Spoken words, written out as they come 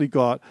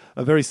got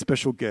a very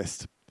special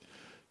guest.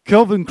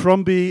 Kelvin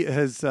Crombie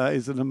is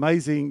an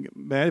amazing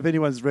man. If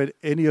anyone's read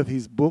any of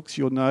his books,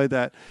 you'll know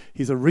that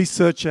he's a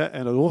researcher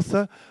and an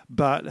author,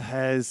 but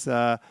has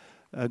got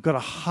a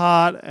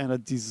heart and a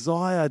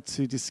desire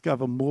to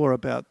discover more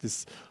about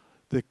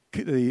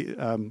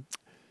the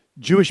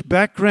Jewish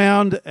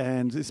background,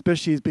 and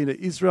especially he's been to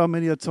Israel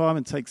many a time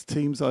and takes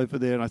teams over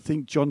there. And I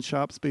think John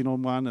Sharp's been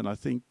on one, and I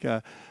think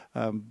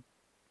who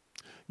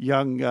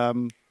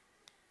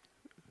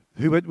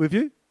went with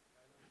you?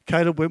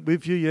 Caleb went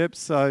with you, yep.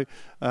 So,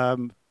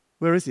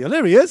 where is he? Oh,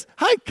 there he is.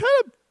 Hey,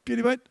 Caleb,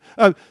 beauty mate.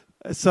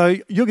 So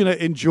you're going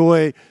to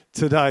enjoy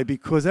today,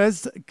 because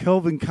as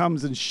Kelvin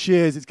comes and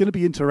shares, it's going to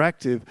be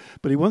interactive,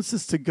 but he wants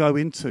us to go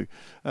into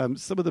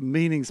some of the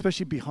meaning,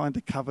 especially behind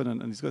the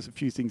covenant, and he's got a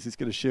few things he's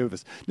going to share with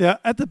us. Now,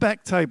 at the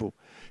back table,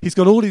 he's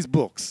got all his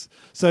books.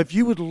 So if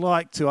you would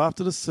like to,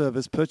 after the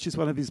service, purchase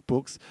one of his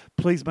books,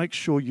 please make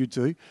sure you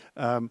do.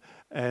 And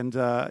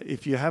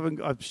if you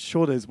haven't, I'm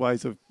sure there's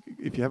ways of,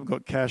 if you haven't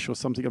got cash or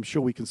something, I'm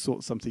sure we can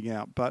sort something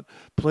out. But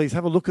please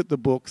have a look at the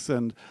books.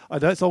 And I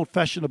know it's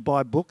old-fashioned to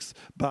buy books,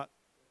 but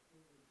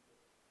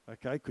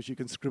okay, because you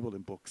can scribble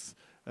in books,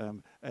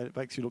 and it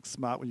makes you look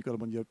smart when you've got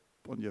them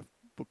on your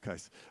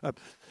bookcase.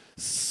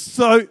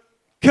 So,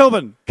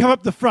 Kelvin, come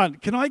up the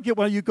front. Can I get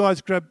one of you guys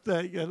grab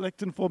the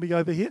lectern for me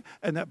over here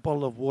and that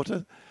bottle of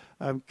water?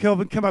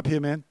 Kelvin, come up here,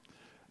 man,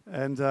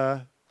 and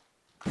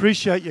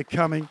appreciate you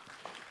coming.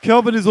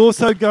 Kelvin is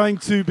also going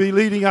to be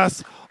leading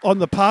us on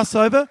the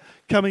Passover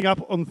coming up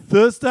on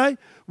Thursday,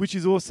 which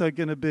is also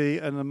going to be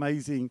an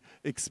amazing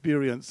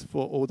experience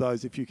for all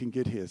those if you can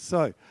get here.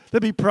 So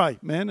let me pray,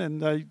 man,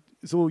 and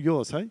it's all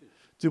yours, hey?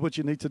 Do what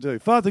you need to do.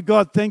 Father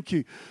God, thank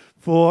you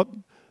for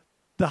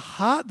the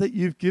heart that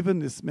you've given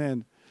this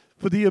man,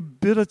 for the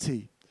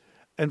ability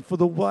and for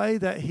the way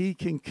that he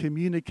can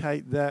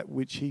communicate that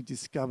which he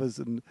discovers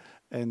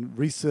and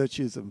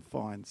researches and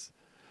finds.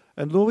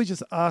 And Lord, we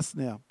just ask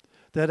now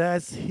that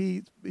as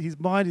his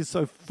mind is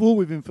so full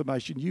with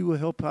information, you will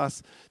help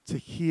us to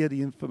hear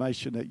the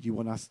information that you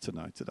want us to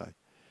know today.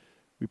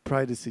 We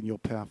pray this in your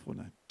powerful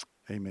name.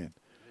 Amen.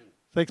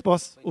 Thanks,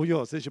 boss. All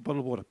yours. There's your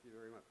bottle of water. Thank you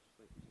very much.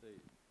 Thank you,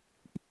 Steve.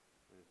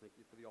 And thank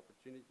you for the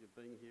opportunity of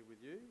being here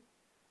with you.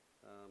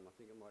 I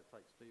think I might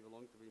take Steve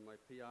along to be my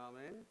PR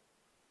man.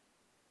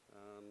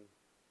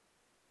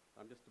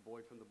 I'm just a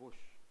boy from the bush.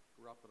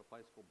 Grew up at a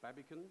place called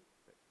Babbicon,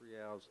 about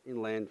 3 hours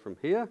inland from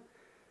here,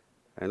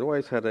 and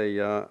always had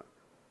a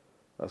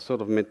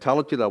sort of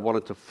mentality that I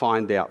wanted to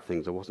find out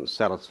things. I wasn't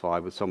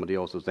satisfied with somebody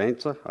else's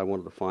answer. I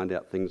wanted to find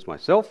out things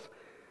myself.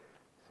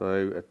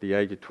 So at the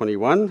age of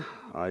 21,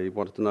 I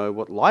wanted to know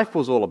what life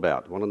was all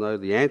about. I wanted to know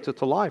the answer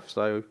to life.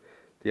 So at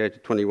the age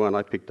of 21,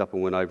 I picked up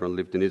and went over and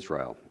lived in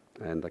Israel.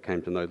 And I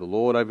came to know the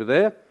Lord over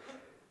there.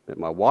 Met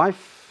my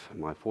wife.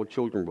 My 4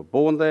 children were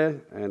born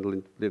there and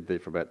lived there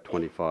for about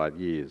 25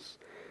 years.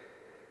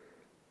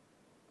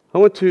 I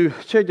want to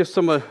share just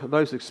some of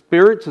those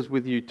experiences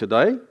with you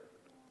today.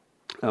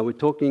 We're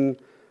talking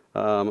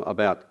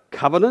about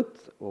covenant,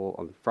 or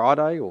on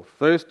Friday or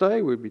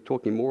Thursday we'll be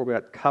talking more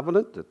about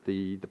covenant at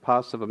the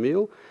Passover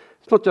meal.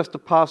 It's not just a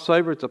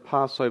Passover, it's a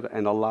Passover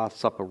and a Last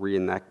Supper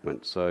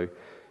reenactment. So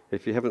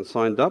if you haven't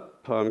signed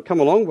up, come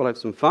along, we'll have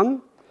some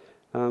fun.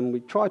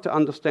 We try to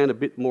understand a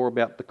bit more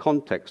about the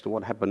context of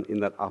what happened in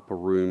that upper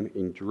room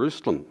in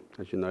Jerusalem.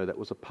 As you know, that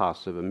was a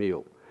Passover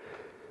meal.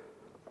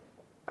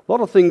 A lot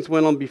of things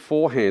went on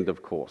beforehand,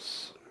 of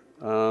course.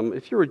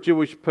 If you're a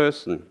Jewish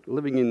person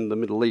living in the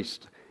Middle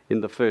East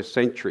in the first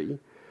century,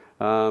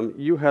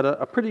 you had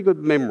a pretty good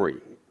memory.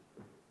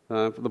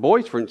 For the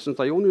boys, for instance,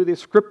 they all knew their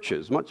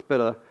scriptures much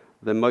better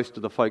than most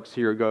of the folks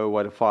here who go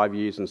away to 5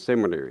 years in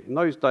seminary. In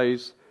those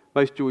days,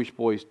 most Jewish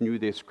boys knew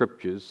their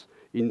scriptures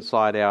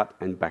inside out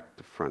and back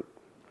to front.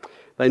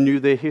 They knew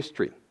their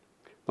history,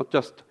 not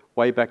just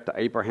way back to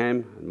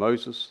Abraham and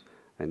Moses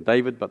and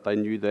David, but they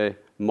knew their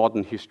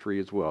modern history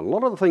as well. A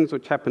lot of the things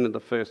which happened in the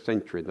first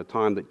century, the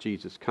time that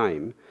Jesus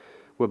came,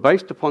 were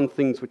based upon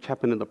things which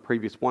happened in the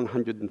previous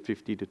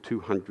 150 to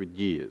 200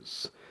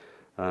 years.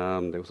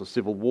 There was a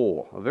civil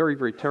war, a very,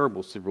 very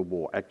terrible civil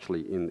war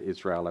actually in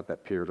Israel at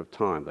that period of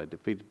time. They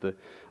defeated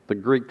the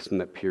Greeks in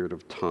that period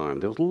of time.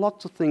 There was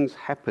lots of things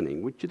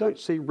happening which you don't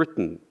see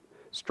written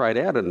straight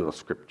out in the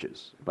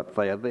scriptures, but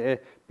they are there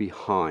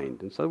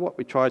behind. And so what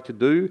we try to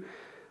do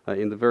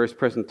in the various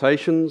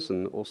presentations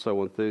and also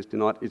on Thursday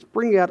night is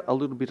bring out a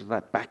little bit of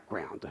that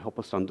background to help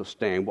us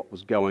understand what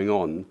was going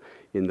on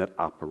in that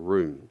upper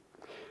room.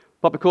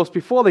 But because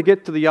before they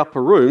get to the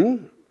upper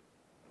room,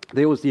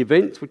 there was the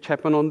events which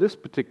happened on this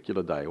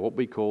particular day, what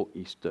we call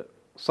Easter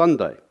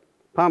Sunday,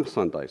 Palm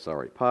Sunday,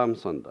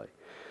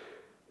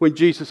 when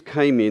Jesus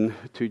came in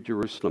to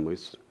Jerusalem.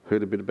 We've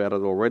heard a bit about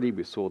it already.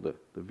 We saw the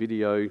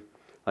video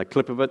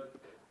clip of it.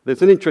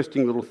 There's an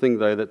interesting little thing,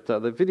 though, that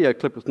the video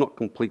clip is not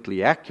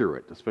completely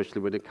accurate,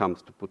 especially when it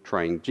comes to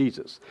portraying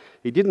Jesus.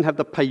 He didn't have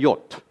the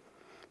payot.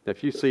 Now,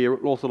 if you see an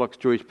Orthodox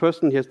Jewish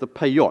person, he has the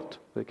payot,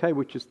 okay,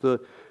 which is the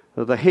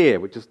hair,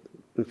 which is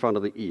in front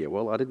of the ear.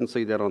 Well, I didn't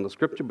see that on the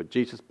scripture, but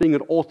Jesus, being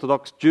an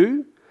Orthodox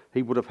Jew,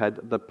 he would have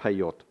had the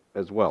payot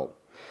as well.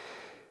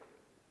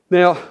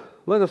 Now,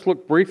 let us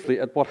look briefly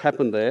at what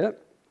happened there,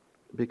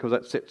 because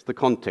that sets the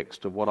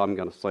context of what I'm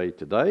going to say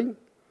today,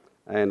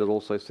 and it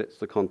also sets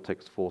the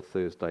context for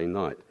Thursday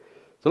night.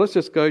 So let's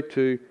just go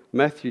to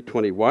Matthew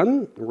 21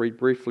 and read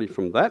briefly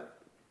from that.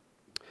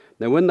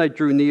 Now, when they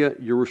drew near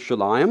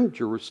Jerusalem,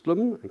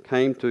 and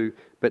came to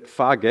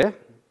Bethphage,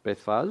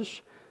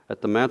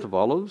 at the Mount of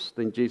Olives,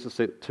 then Jesus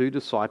sent 2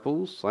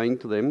 disciples, saying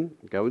to them,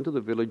 "Go into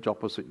the village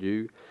opposite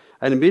you,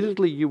 and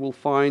immediately you will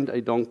find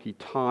a donkey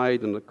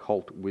tied and a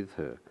colt with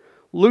her.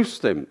 Loose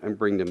them and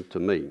bring them to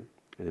me.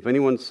 And if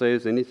anyone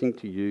says anything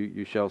to you,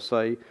 you shall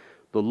say,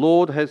 'The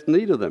Lord has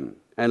need of them,'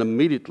 and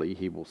immediately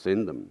he will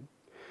send them."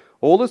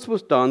 All this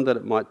was done that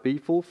it might be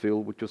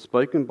fulfilled, which was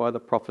spoken by the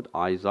prophet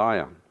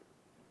Isaiah.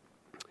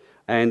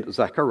 And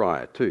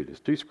Zechariah too.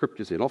 There's 2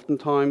 scriptures in.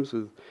 Oftentimes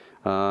in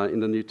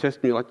the New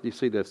Testament, you like to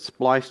see they're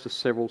spliced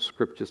several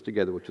scriptures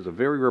together, which is a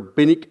very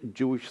rabbinic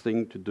Jewish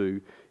thing to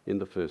do in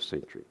the first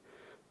century.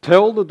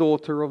 "Tell the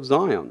daughter of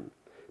Zion,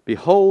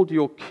 behold,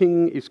 your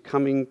king is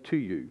coming to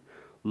you,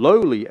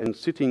 lowly and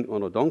sitting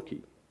on a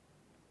donkey,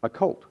 a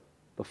colt,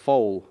 the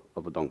foal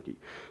of a donkey."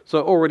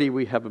 So already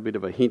we have a bit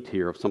of a hint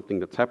here of something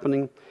that's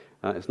happening.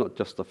 It's not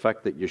just the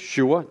fact that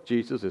Yeshua,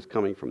 Jesus, is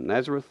coming from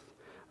Nazareth.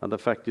 The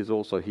fact is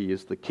also he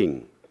is the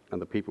king, and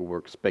the people were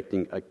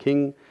expecting a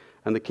king,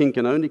 and the king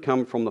can only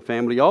come from the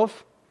family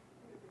of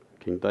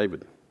King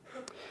David.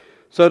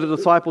 So the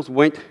disciples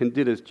went and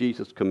did as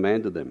Jesus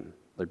commanded them.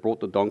 They brought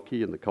the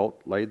donkey and the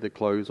colt, laid their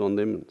clothes on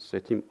them, and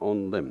set him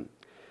on them.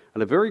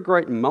 And a very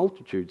great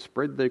multitude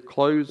spread their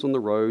clothes on the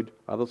road.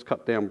 Others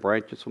cut down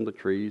branches from the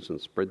trees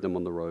and spread them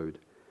on the road.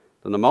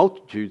 Then the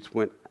multitudes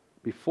went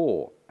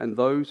before, and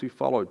those who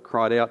followed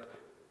cried out,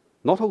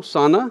 not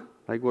Hosanna,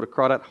 they would have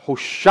cried out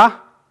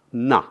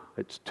Hoshana.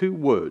 It's 2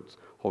 words,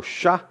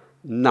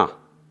 Hoshana,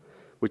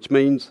 which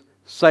means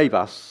save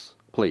us,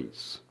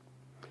 please,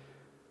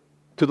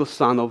 to the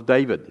Son of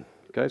David.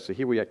 Okay, so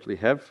here we actually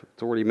have,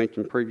 it's already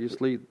mentioned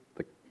previously,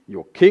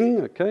 your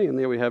king, okay, and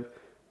there we have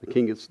the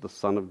king is the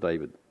Son of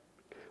David.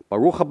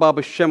 Baruch haba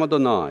b'shem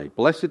Adonai,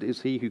 blessed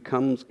is he who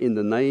comes in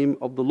the name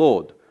of the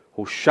Lord.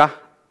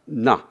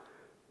 Hoshana,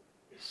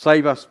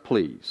 save us,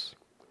 please,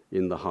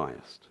 in the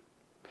highest.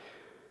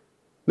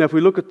 Now, if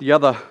we look at the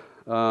other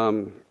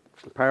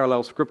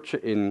parallel scripture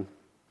in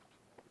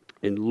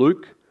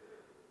Luke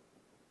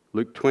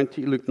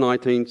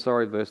 19,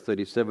 verse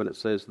 37, it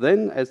says,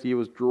 "Then as he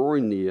was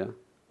drawing near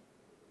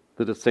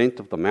the descent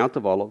of the Mount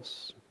of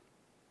Olives,"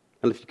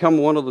 and if you come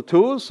on one of the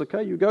tours,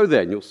 okay, you go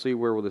there and you'll see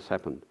where all this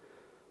happened.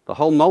 "The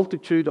whole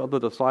multitude of the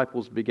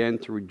disciples began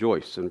to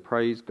rejoice and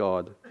praise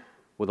God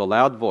with a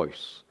loud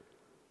voice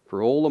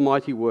for all the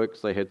mighty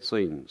works they had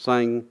seen,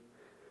 saying,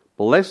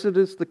 'Blessed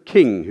is the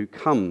King who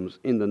comes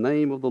in the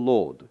name of the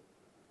Lord.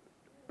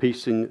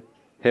 Peace in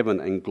heaven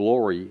and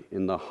glory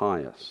in the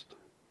highest.'"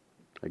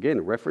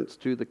 Again, reference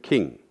to the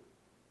king.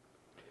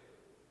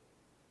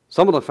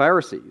 Some of the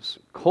Pharisees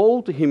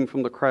called to him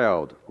from the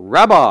crowd,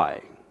 "Rabbi,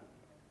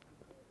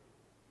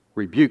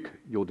 rebuke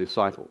your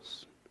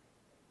disciples."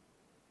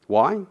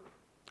 Why?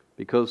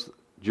 Because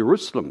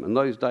Jerusalem in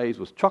those days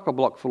was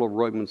chock-a-block full of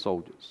Roman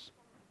soldiers.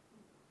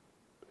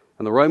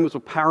 And the Romans were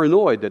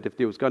paranoid that if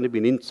there was going to be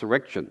an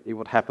insurrection, it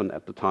would happen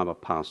at the time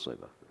of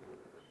Passover,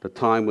 the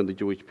time when the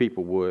Jewish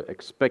people were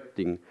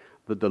expecting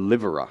the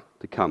deliverer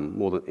to come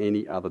more than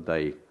any other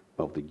day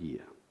of the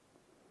year.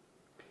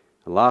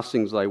 The last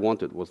things they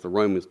wanted was the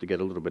Romans to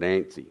get a little bit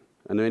antsy.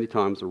 And many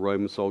times the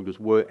Roman soldiers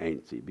were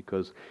antsy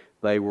because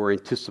they were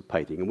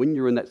anticipating. And when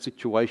you're in that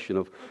situation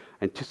of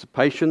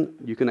anticipation,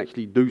 you can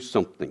actually do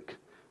something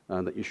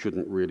that you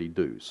shouldn't really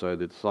do. So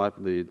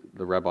the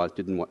rabbis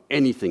didn't want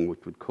anything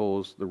which would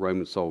cause the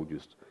Roman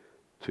soldiers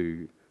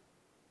to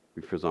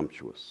be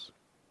presumptuous.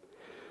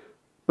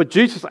 But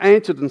Jesus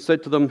answered and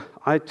said to them,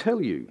 "I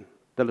tell you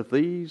that if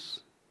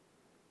these..."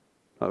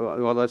 What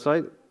did I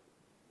say?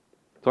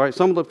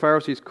 Some of the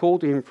Pharisees called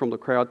to him from the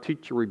crowd,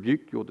 "Teacher,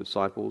 rebuke your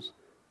disciples."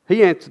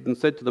 He answered and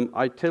said to them,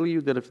 "I tell you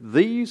that if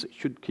these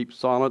should keep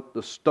silent,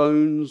 the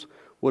stones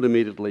would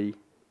immediately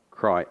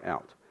cry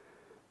out."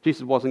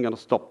 Jesus wasn't going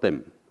to stop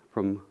them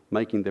from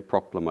making their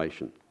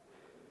proclamation.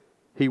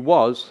 He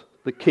was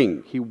the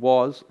king. He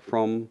was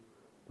from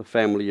the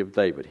family of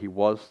David. He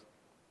was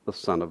the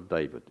son of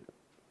David.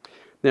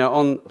 Now,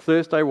 on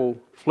Thursday, we'll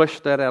flesh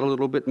that out a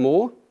little bit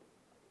more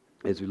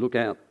as we look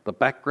at the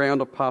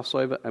background of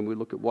Passover and we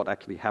look at what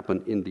actually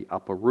happened in the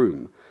upper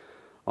room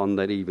on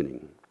that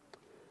evening.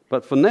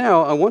 But for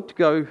now, I want to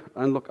go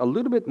and look a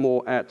little bit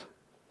more at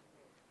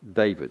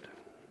David,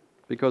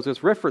 because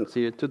there's reference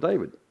here to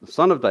David, the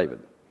son of David.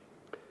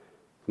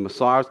 The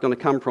Messiah is going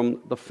to come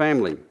from the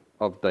family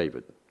of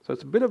David. So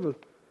it's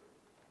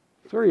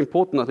very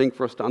important, I think,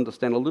 for us to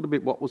understand a little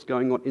bit what was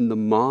going on in the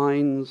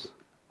minds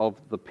of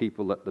the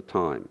people at the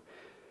time.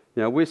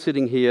 Now, we're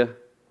sitting here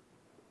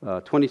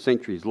 20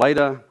 centuries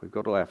later. We've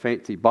got all our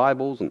fancy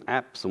Bibles and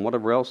apps and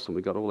whatever else, and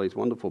we've got all these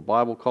wonderful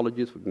Bible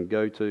colleges we can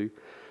go to.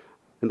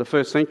 In the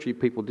first century,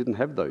 people didn't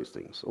have those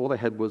things. All they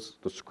had was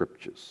the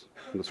Scriptures.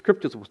 And the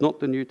Scriptures was not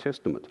the New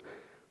Testament.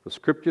 The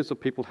Scriptures that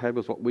people had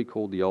was what we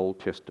call the Old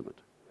Testament.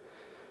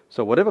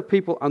 So whatever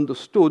people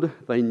understood,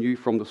 they knew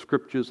from the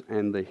scriptures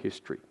and their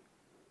history.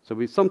 So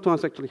we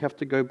sometimes actually have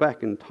to go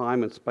back in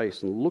time and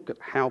space and look at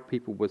how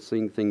people were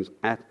seeing things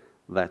at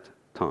that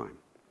time.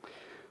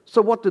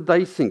 So what did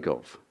they think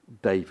of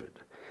David?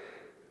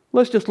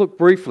 Let's just look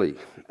briefly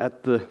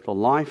at the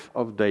life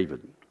of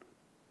David.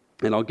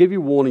 And I'll give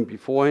you warning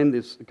beforehand,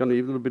 there's going to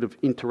be a little bit of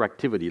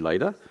interactivity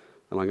later,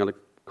 and I'm going to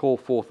call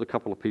forth a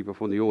couple of people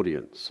from the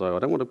audience. So I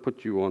don't want to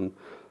put you in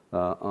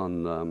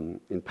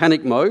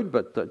panic mode,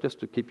 but just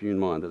to keep you in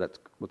mind that that's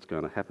what's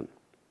going to happen.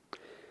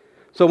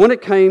 So when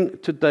it came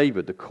to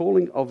David, the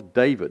calling of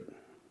David,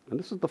 and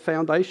this is the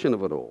foundation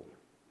of it all,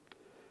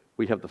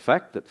 we have the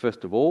fact that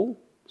first of all,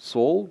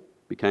 Saul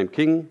became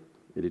king.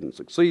 He didn't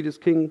succeed as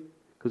king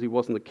because he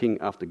wasn't a king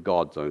after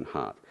God's own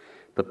heart.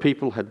 The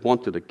people had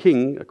wanted a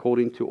king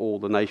according to all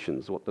the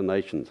nations, what the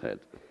nations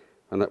had,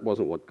 and that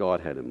wasn't what God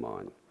had in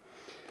mind.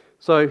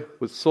 So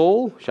with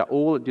Saul,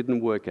 Shaul, it didn't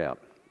work out.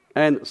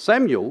 And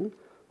Samuel,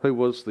 who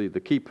was the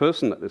key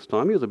person at this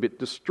time, he was a bit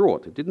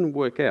distraught. It didn't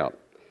work out.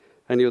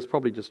 And he was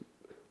probably just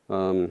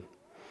moping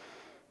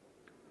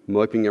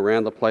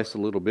around the place a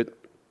little bit.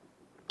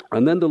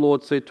 And then the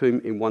Lord said to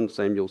him in 1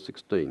 Samuel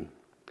 16,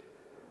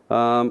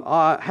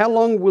 how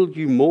long will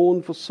you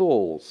mourn for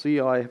Saul?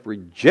 See, I have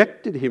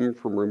rejected him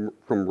from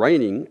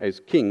reigning as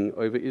king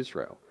over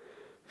Israel.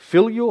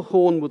 Fill your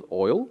horn with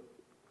oil,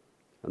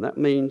 and that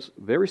means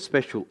very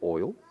special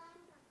oil,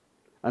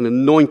 an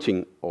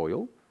anointing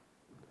oil.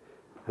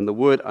 And the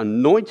word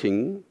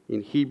anointing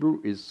in Hebrew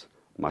is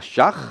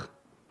mashach,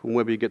 from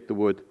where we get the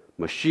word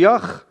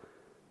Mashiach,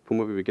 from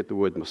where we get the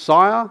word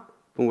Messiah,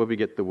 from where we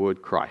get the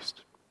word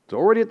Christ. So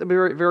already at the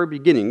very, very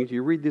beginning, if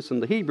you read this in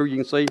the Hebrew, you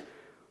can say,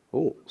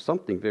 oh,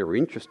 something very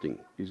interesting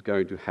is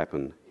going to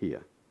happen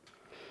here.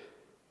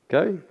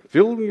 Okay,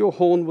 fill your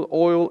horn with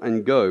oil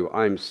and go.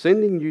 I am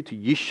sending you to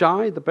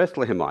Yishai the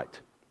Bethlehemite.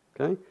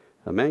 Okay,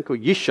 a man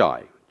called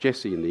Yishai,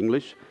 Jesse in the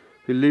English,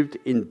 who lived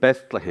in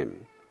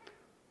Bethlehem.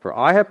 For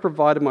I have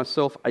provided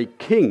myself a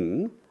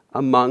king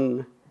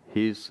among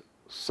his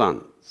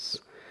sons.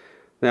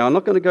 Now, I'm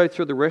not going to go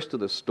through the rest of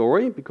the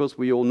story because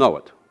we all know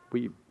it.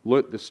 We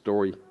learnt this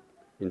story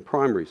in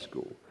primary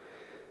school.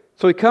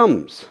 So he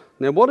comes.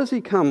 Now, what does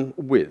he come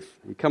with?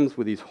 He comes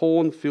with his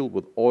horn filled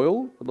with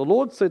oil. The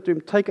Lord said to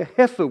him, take a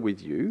heifer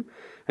with you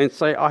and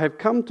say, I have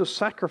come to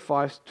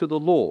sacrifice to the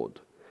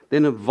Lord.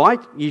 Then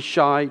invite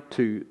Yishai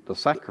to the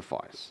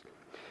sacrifice.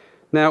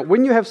 Now,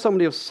 when you have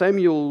somebody of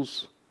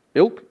Samuel's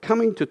ilk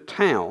coming to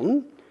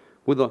town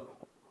with a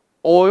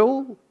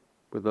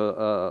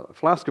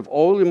flask of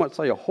oil, you might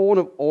say a horn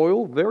of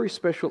oil, very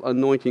special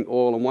anointing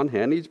oil on one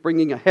hand, he's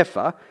bringing a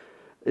heifer.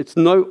 It's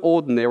no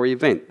ordinary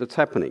event that's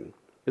happening.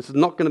 This is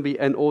not going to be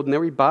an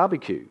ordinary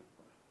barbecue.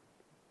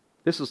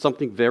 This is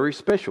something very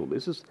special.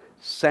 This is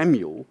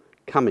Samuel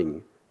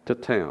coming to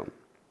town.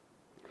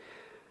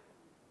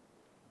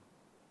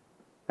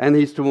 And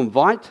he's to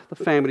invite the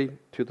family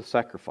to the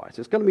sacrifice.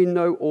 It's going to be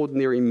no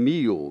ordinary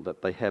meal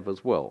that they have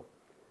as well.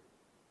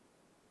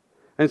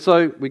 And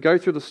so we go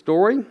through the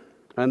story,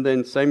 and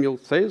then Samuel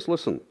says,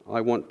 listen,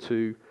 I want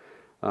to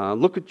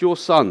look at your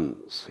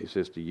sons, he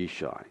says to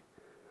Yishai.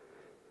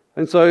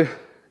 And so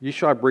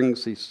Yishai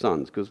brings his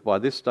sons, because by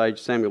this stage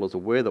Samuel is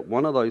aware that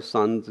one of those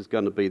sons is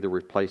going to be the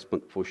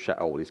replacement for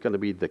Shaul. He's going to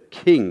be the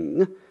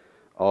king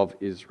of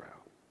Israel.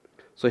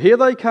 So here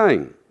they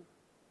came.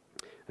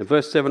 In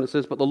verse 7 it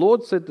says, but the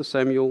Lord said to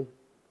Samuel,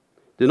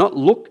 do not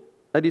look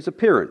at his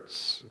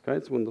appearance.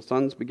 Okay, so when the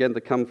sons began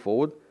to come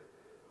forward,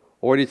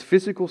 or at his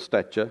physical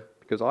stature,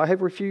 because I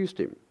have refused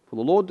him. For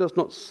the Lord does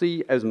not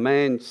see as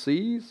man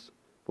sees,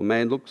 for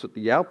man looks at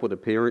the outward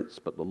appearance,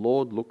 but the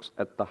Lord looks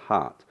at the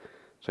heart.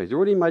 So he's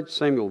already made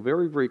Samuel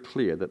very, very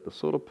clear that the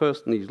sort of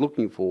person he's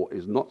looking for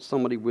is not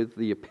somebody with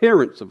the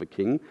appearance of a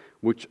king,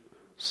 which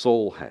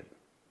Saul had.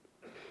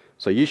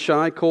 So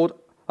Yishai called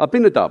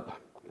Abinadab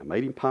and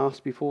made him pass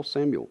before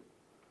Samuel.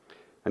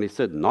 And he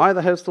said,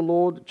 neither has the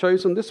Lord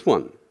chosen this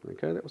one.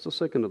 Okay, that was the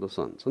second of the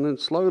sons. And then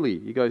slowly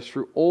he goes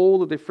through all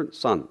the different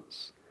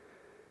sons.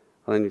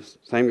 And then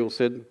Samuel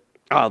said,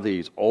 are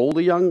these all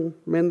the young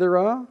men there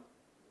are?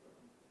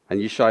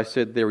 And Yishai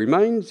said, there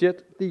remains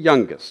yet the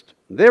youngest.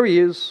 There he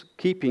is,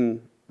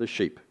 keeping the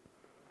sheep.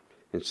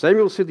 And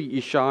Samuel said to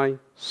Yishai,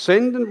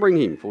 send and bring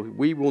him, for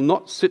we will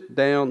not sit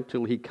down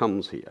till he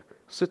comes here.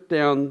 Sit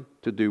down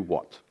to do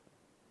what?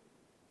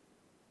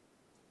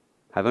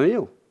 Have a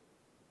meal.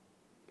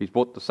 He's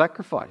brought the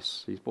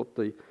sacrifice. He's brought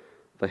the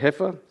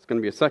heifer. It's going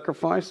to be a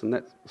sacrifice. And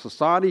that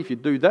society, if you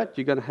do that,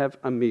 you're going to have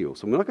a meal.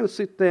 So we're not going to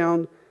sit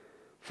down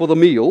for the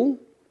meal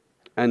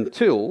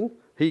until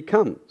he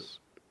comes.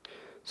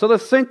 So they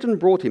sent and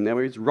brought him. Now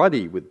he was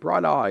ruddy, with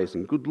bright eyes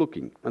and good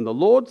looking. And the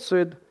Lord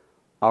said,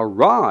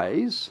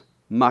 arise,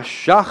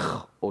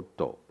 mashach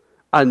oto,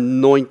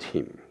 anoint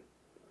him,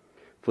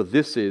 for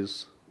this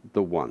is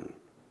the one.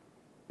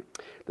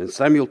 Then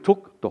Samuel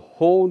took the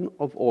horn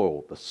of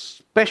oil, the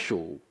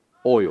special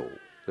oil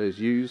that is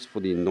used for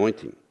the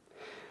anointing,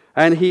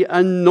 and he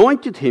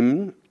anointed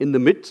him in the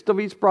midst of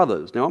his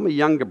brothers. Now I'm a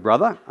younger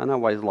brother, and I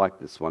always like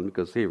this one,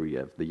 because here we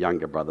have the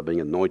younger brother being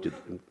anointed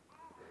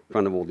in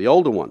front of all the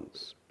older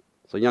ones.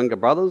 So younger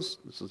brothers,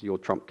 this is your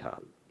trump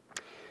card.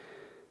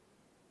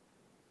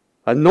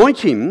 Anoint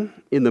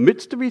him in the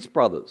midst of his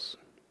brothers.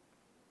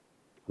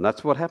 And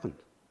that's what happened.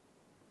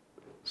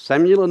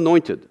 Samuel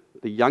anointed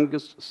the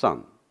youngest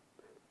son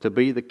to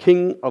be the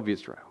king of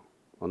Israel.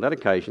 On that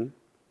occasion,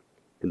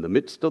 in the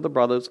midst of the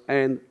brothers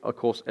and, of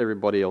course,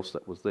 everybody else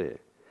that was there.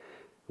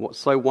 And what's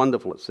so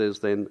wonderful, it says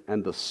then,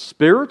 and the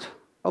Spirit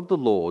of the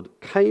Lord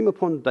came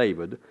upon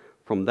David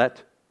from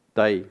that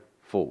day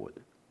forward.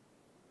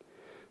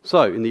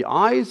 So, in the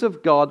eyes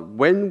of God,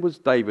 when was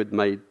David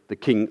made the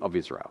king of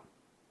Israel?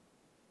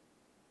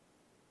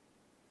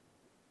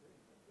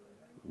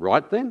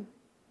 Right then.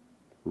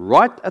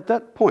 Right at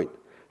that point.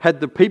 Had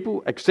the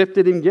people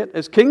accepted him yet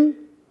as king?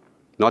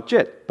 Not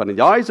yet. But in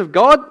the eyes of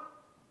God,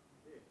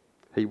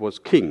 he was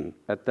king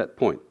at that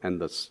point.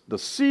 And the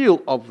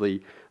seal of the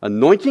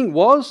anointing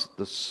was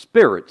the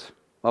Spirit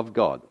of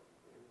God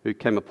who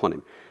came upon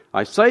him.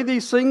 I say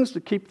these things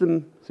to keep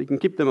them, so you can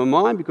keep them in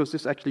mind, because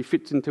this actually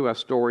fits into our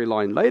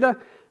storyline later,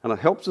 and it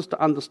helps us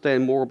to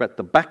understand more about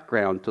the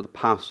background to the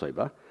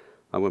Passover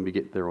when we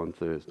get there on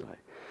Thursday.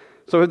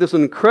 So we have this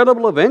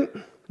incredible event.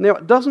 Now,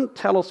 it doesn't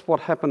tell us what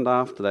happened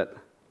after that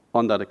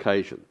on that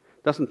occasion.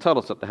 It doesn't tell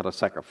us that they had a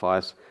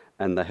sacrifice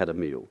and they had a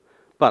meal.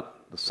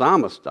 But the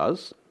psalmist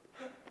does,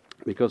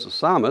 because the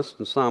psalmist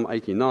in Psalm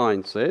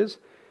 89 says,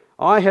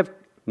 I have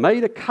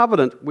made a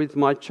covenant with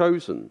my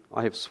chosen.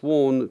 I have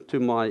sworn to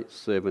my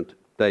servant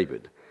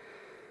David.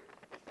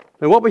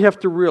 Now, what we have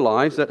to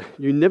realize that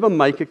you never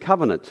make a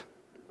covenant.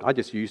 I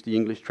just used the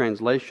English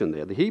translation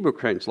there. The Hebrew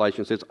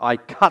translation says, I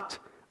cut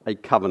a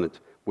covenant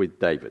with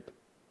David.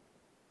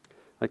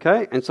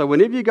 Okay? And so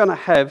whenever you're going to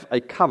have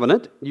a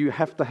covenant, you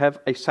have to have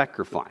a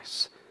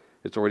sacrifice.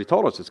 It's already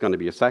told us it's going to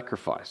be a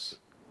sacrifice.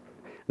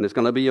 And there's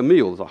going to be a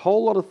meal. There's a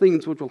whole lot of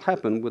things which will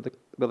happen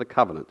with a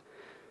covenant.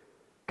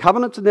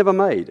 Covenants are never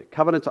made.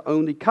 Covenants are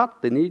only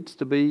cut. There needs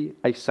to be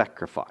a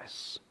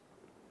sacrifice.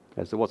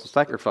 As there was a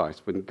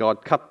sacrifice when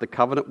God cut the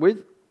covenant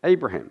with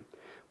Abraham.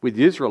 With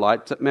the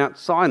Israelites at Mount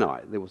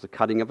Sinai, there was a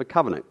cutting of a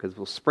covenant because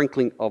there was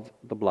sprinkling of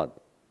the blood.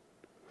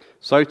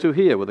 So too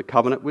here with the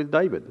covenant with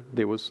David,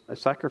 there was a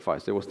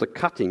sacrifice. There was the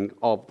cutting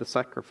of the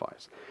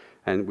sacrifice.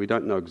 And we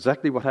don't know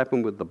exactly what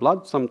happened with the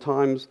blood.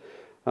 Sometimes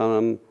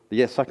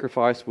the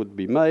sacrifice would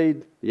be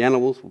made, the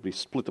animals would be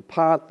split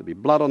apart, there'd be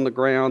blood on the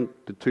ground,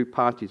 the two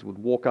parties would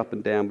walk up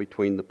and down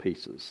between the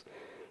pieces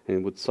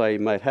and would say,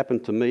 may it happen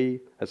to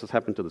me as has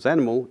happened to this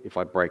animal if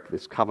I break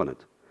this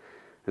covenant.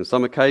 On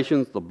some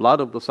occasions, the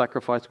blood of the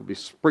sacrifice would be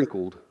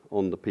sprinkled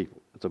on the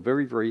people. It's a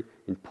very, very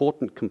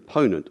important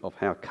component of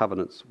how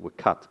covenants were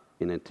cut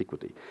in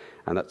antiquity.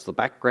 And that's the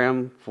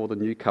background for the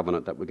new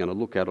covenant that we're going to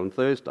look at on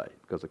Thursday,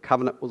 because the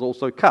covenant was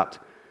also cut.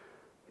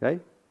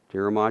 Okay?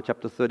 Jeremiah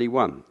chapter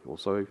 31,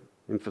 also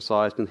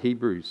emphasized in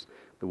Hebrews,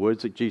 the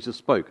words that Jesus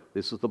spoke.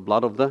 This is the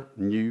blood of the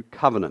new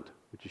covenant,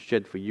 which is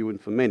shed for you and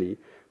for many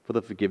for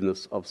the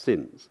forgiveness of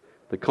sins.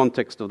 The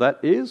context of that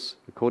is,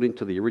 according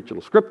to the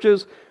original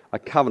scriptures, a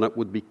covenant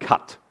would be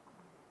cut.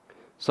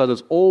 So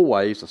there's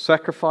always a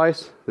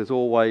sacrifice, there's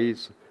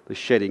always the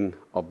shedding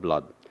of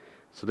blood.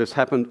 So this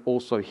happened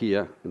also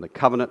here in the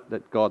covenant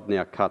that God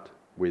now cut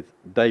with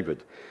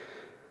David.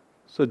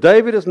 So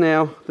David is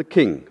now the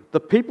king. The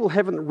people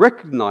haven't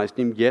recognized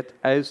him yet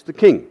as the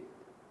king.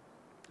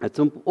 It's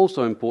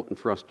also important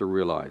for us to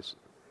realize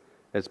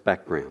as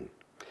background.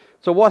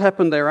 So what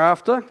happened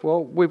thereafter?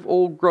 Well, we've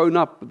all grown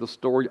up with the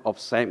story of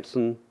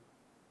Samson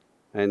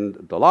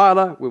and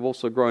Delilah. We've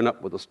also grown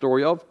up with the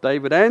story of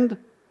David and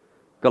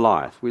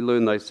Goliath. We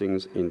learn those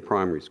things in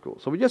primary school.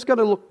 So we're just going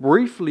to look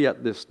briefly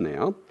at this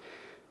now,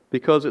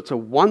 because it's a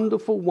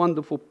wonderful,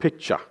 wonderful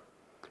picture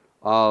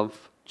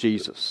of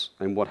Jesus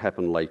and what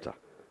happened later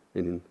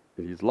in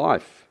his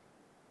life.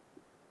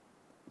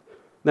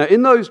 Now,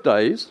 in those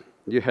days,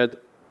 you had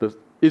the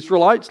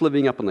Israelites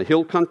living up in the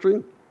hill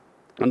country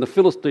and the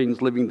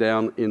Philistines living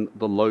down in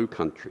the low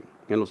country.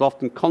 And there was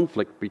often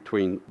conflict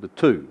between the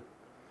two.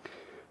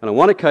 And on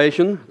one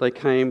occasion, they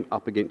came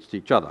up against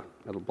each other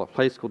at a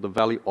place called the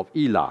Valley of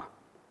Elah.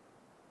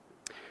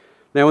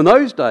 Now, in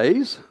those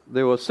days,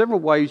 there were several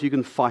ways you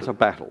can fight a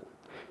battle.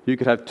 You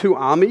could have two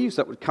armies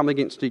that would come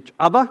against each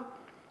other,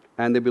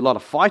 and there'd be a lot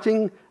of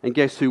fighting, and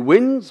guess who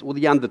wins? Well,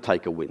 the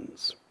Undertaker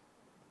wins.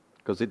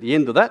 Because at the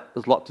end of that,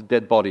 there's lots of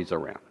dead bodies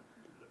around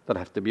that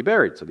have to be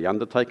buried, so the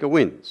Undertaker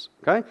wins.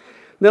 Okay?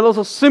 Now, there's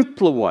a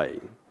simpler way.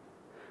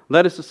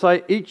 That is to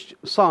say, each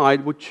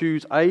side would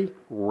choose a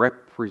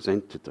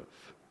representative.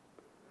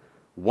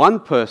 One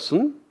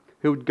person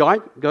who would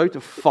go to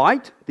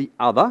fight the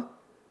other,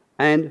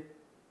 and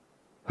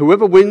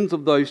whoever wins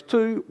of those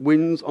two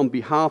wins on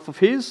behalf of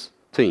his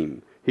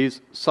team,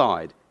 his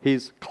side,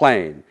 his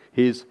clan,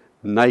 his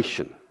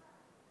nation.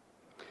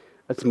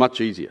 It's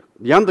much easier.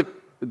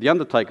 The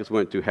Undertakers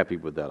weren't too happy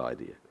with that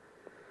idea.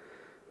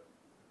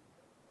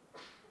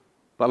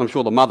 But I'm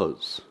sure the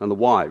mothers and the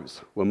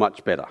wives were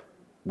much better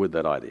with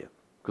that idea,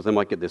 because they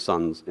might get their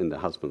sons and their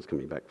husbands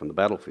coming back from the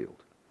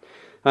battlefield.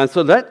 And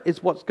so that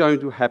is what's going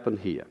to happen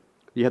here.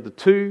 You have the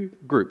two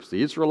groups,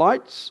 the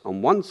Israelites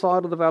on one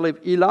side of the Valley of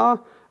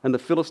Elah, and the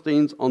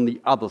Philistines on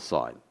the other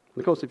side. And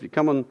of course, if you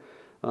come on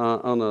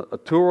a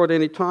tour at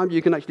any time,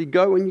 you can actually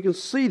go and you can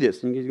see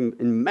this, and you can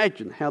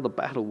imagine how the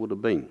battle would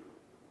have been.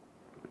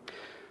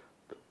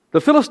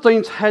 The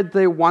Philistines had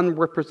their one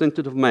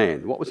representative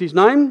man. What was his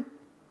name?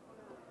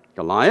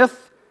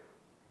 Goliath.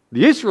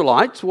 The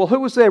Israelites, well,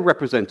 who was their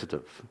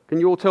representative? Can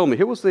you all tell me,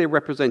 who was their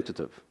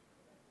representative?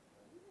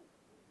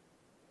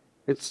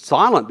 It's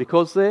silent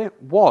because there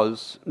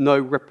was no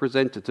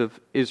representative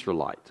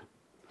Israelite.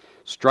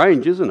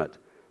 Strange, isn't it?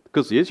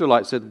 Because the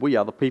Israelites said, we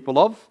are the people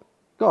of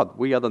God.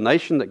 We are the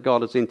nation that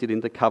God has entered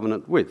into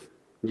covenant with.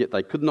 Yet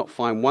they could not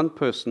find one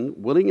person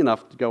willing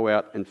enough to go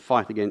out and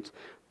fight against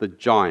the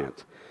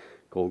giant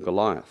called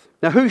Goliath.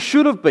 Now, who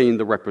should have been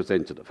the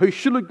representative? Who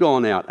should have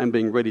gone out and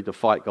been ready to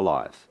fight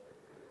Goliath?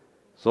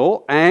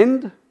 Saul,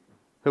 and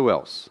who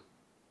else?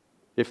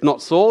 If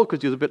not Saul,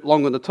 because he was a bit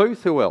long in the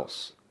tooth, who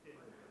else?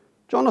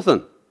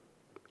 Jonathan,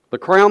 the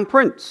crown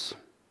prince.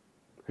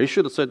 He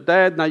should have said,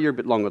 Dad, no, you're a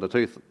bit long in the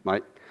tooth,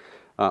 mate.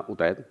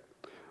 Dad,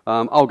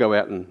 I'll go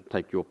out and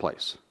take your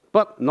place.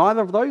 But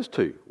neither of those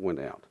two went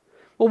out.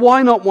 Well,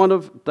 why not one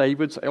of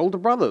David's elder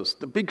brothers,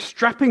 the big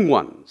strapping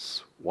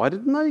ones? Why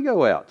didn't they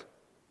go out?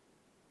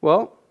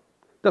 Well,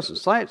 it doesn't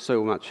say it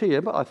so much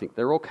here, but I think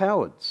they're all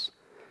cowards,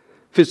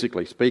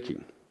 physically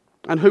speaking.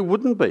 And who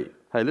wouldn't be?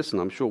 Hey, listen,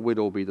 I'm sure we'd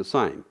all be the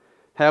same.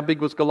 How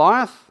big was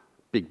Goliath?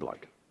 Big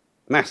bloke.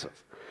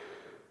 Massive.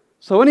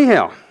 So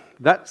anyhow,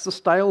 that's the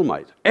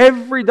stalemate.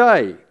 Every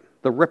day,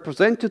 the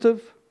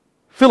representative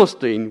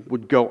Philistine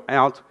would go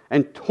out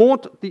and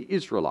taunt the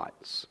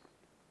Israelites.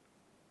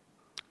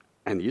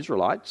 And the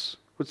Israelites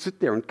would sit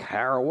there and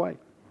cower away.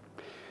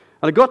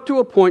 And it got to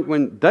a point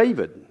when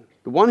David,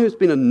 the one who's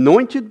been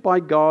anointed by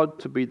God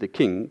to be the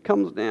king,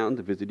 comes down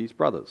to visit his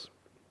brothers.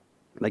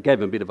 They gave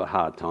him a bit of a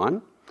hard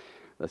time.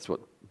 That's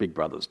what big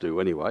brothers do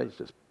anyway. It's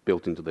just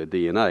built into their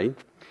DNA.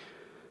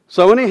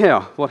 So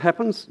anyhow, what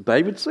happens?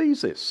 David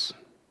sees this.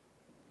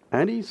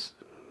 And he's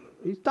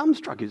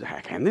dumbstruck. He says, how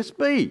can this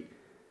be?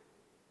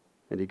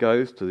 And he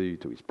goes to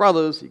his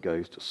brothers, he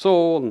goes to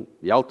Saul, and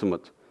the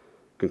ultimate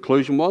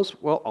conclusion was,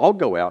 well, I'll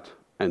go out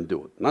and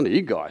do it. None of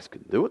you guys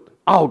can do it.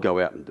 I'll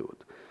go out and do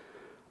it.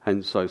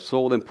 And so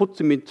Saul then puts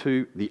him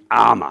into the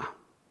armour,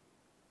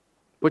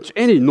 which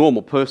any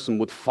normal person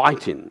would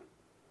fight in.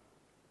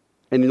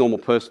 Any normal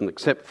person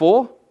except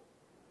for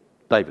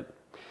David.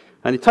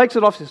 And he takes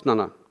it off and says,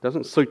 no, it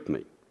doesn't suit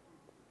me.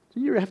 So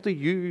you have to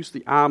use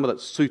the armour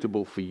that's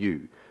suitable for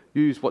you.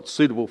 Use what's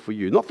suitable for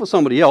you, not for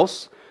somebody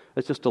else.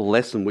 It's just a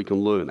lesson we can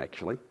learn,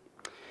 actually.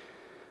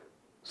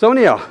 So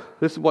anyhow,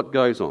 this is what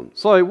goes on.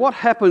 So what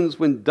happens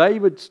when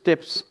David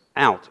steps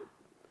out?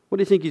 What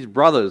do you think his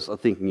brothers are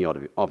thinking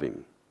of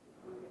him?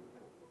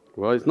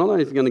 Well, he's not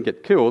only going to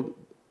get killed,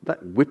 that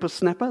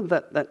whippersnapper,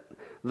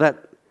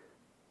 that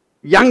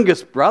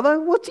youngest brother,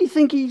 what's he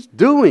think he's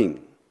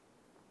doing?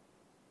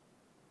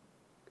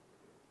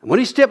 And when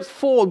he steps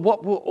forward,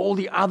 what were all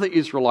the other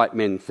Israelite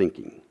men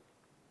thinking?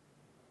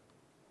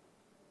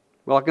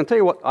 Well, I can tell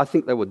you what I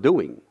think they were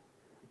doing.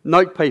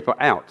 Notepaper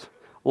out.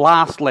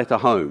 Last letter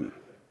home.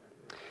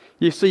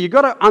 You see, you've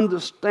got to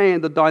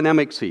understand the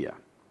dynamics here.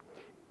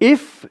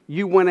 If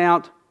you went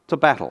out to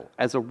battle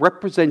as a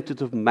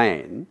representative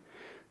man,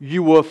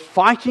 you were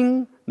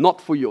fighting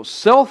not for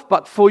yourself,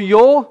 but for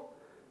your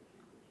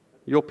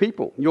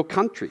people, your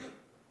country.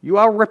 You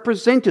are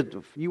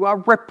representative. You are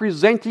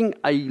representing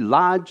a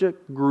larger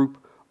group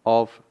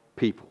of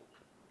people.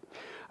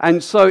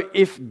 And so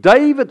if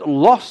David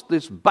lost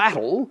this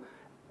battle,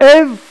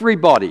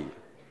 everybody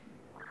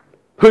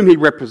whom he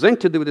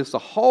represented, with the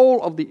whole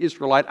of the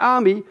Israelite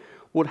army,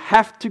 would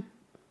have to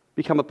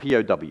become a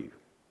POW.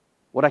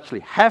 Would actually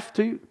have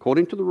to,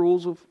 according to the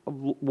rules of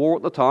war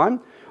at the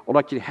time, would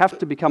actually have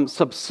to become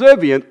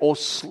subservient or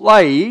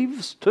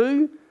slaves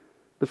to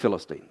the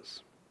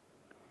Philistines.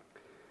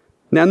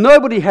 Now,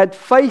 nobody had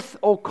faith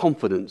or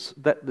confidence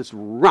that this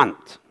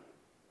runt,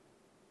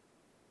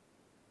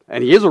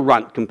 and he is a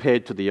runt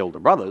compared to the elder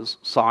brothers,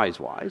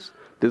 size-wise,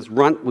 this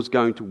runt was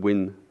going to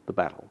win the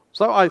battle.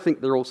 So I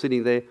think they're all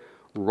sitting there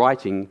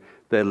writing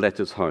their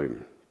letters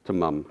home to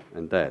Mum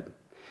and Dad.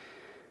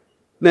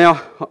 Now,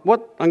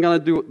 what I'm going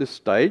to do at this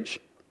stage,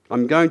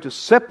 I'm going to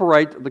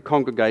separate the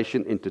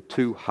congregation into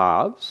two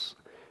halves,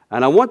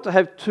 and I want to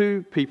have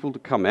two people to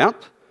come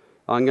out.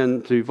 I'm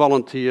going to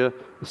volunteer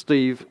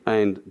Steve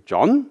and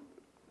John.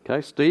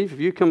 Okay, Steve, if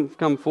you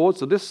come forward.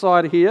 So this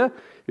side here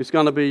is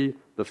going to be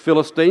the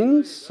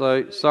Philistines.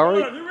 So,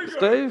 sorry,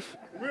 Steve.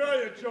 Where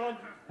are you, John?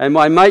 And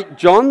my mate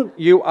John,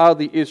 you are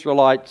the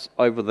Israelites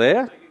over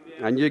there,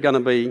 and you're going to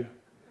be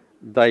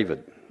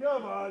David.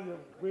 Come on, you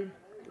wimp.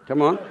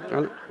 Come on.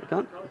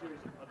 Come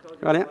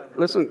right now.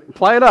 Listen,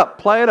 play it up.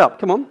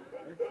 Come on.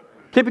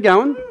 Keep it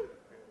going.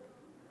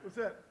 What's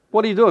that?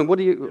 What are you doing?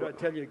 Did I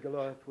tell you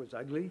Goliath was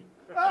ugly?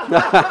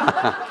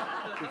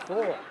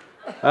 Before.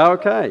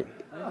 Okay.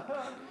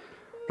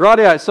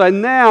 Rightio. So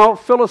now,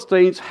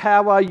 Philistines,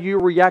 how are you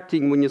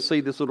reacting when you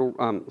see this little...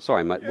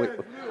 sorry, mate.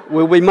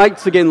 We'll be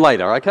mates again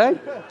later, okay?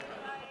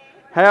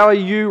 How are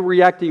you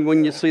reacting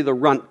when you see the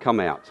runt come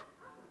out?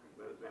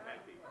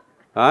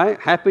 Right?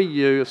 Happy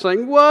you.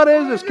 Saying, what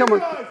is this? Come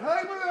on.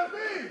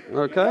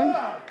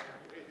 Okay.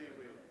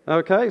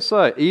 Okay,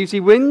 so easy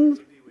wins.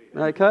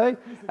 Okay.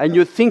 And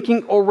you're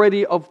thinking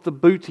already of the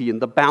booty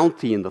and the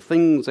bounty and the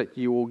things that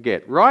you will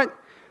get, right?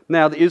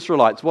 Now, the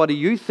Israelites, what are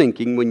you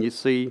thinking when you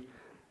see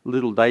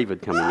little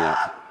David coming out?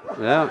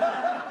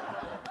 Yeah.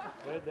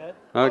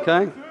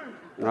 Okay.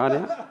 Right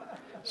now.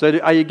 So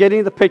are you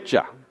getting the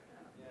picture?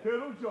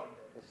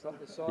 It's not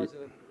the size of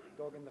the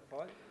dog in the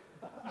fight.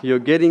 You're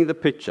getting the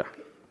picture.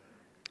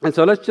 And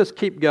so let's just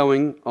keep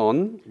going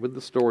on with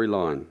the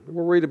storyline.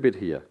 We'll read a bit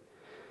here.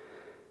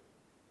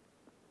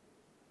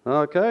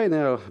 Okay,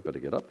 now I better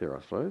get up there,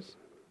 I suppose.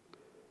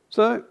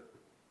 So,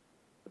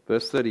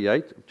 verse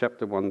 38,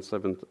 chapter 1,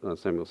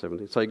 Samuel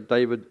 17. So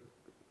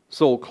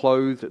Saul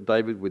clothed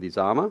David with his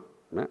armour.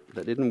 No,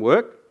 that didn't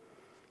work.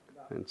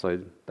 And so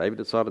David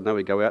decided, no,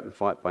 he'd go out and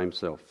fight by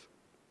himself.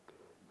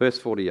 Verse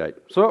 48.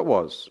 So it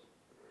was,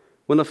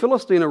 when the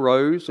Philistine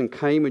arose and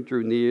came and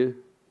drew near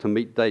to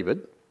meet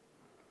David,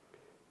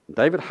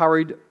 David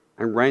hurried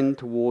and ran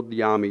toward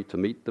the army to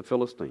meet the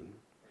Philistine.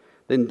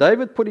 Then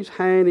David put his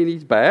hand in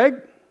his bag.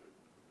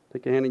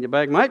 Take your hand in your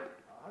bag, mate.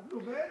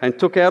 And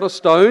took out a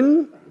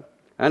stone,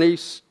 and he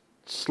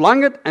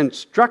slung it and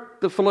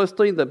struck the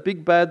Philistine, the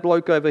big bad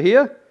bloke over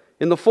here,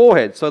 in the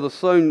forehead. So the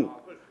stone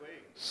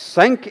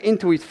sank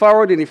into his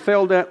forehead and he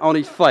fell down on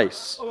his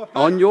face.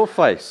 On your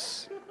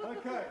face.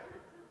 Okay.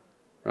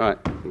 Right,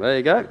 there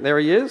you go. There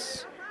he is.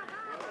 Stay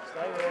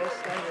there.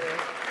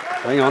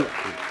 Hang on.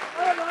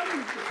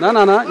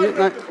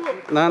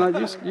 No,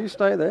 you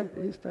stay there.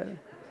 You stay there.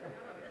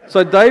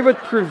 So David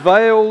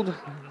prevailed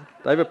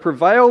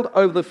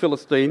over the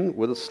Philistine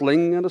with a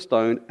sling and a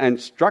stone and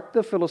struck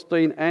the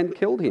Philistine and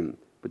killed him,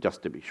 but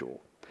just to be sure.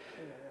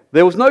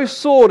 There was no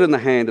sword in the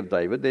hand of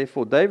David,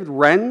 therefore David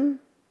ran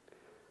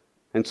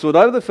and stood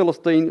over the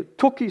Philistine,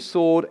 took his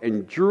sword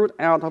and drew it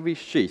out of his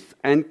sheath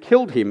and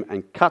killed him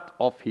and cut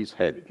off his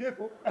head. Be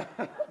careful.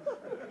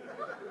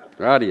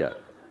 Rightio.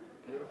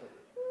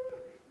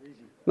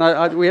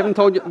 No, we haven't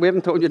told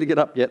you to get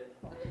up yet.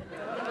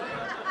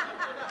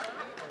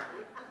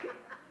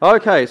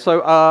 Okay,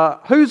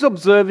 so who's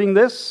observing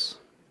this?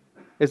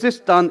 Is this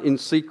done in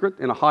secret,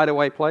 in a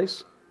hideaway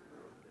place?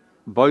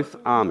 Both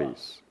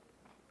armies.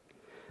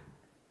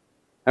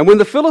 And when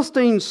the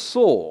Philistines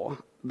saw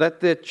that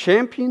their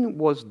champion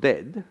was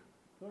dead,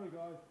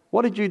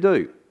 what did you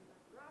do?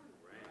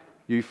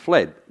 You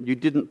fled. You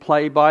didn't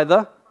play by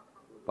the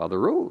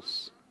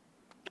rules.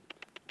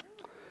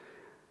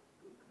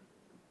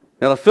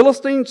 Now the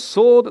Philistines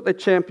saw that their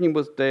champion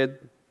was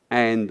dead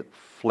and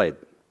fled.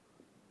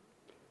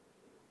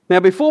 Now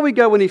before we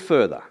go any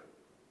further,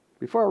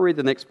 before I read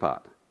the next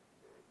part,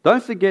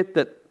 don't forget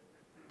that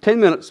 10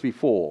 minutes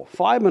before,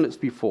 5 minutes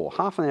before,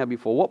 half an hour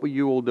before, what were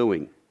you all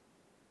doing?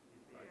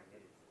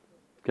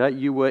 Okay,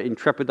 you were in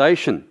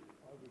trepidation.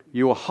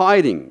 You were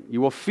hiding.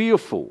 You were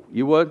fearful.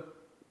 You were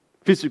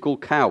physical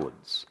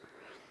cowards.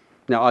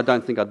 Now, I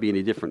don't think I'd be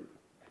any different.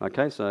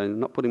 Okay, so I'm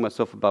not putting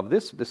myself above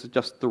this. This is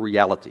just the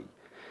reality.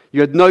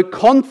 You had no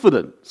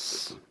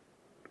confidence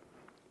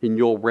in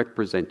your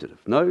representative.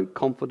 No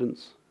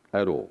confidence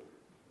at all.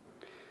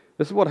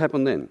 This is what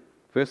happened then.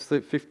 Verse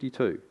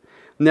 52.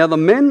 Now the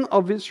men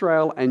of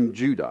Israel and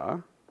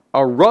Judah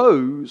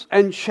arose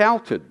and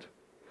shouted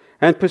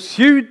and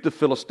pursued the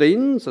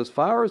Philistines as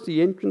far as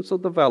the entrance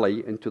of the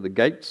valley and to the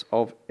gates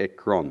of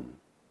Ekron.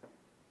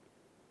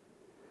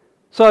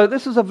 So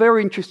this is a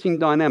very interesting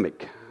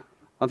dynamic.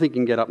 I think you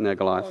can get up now,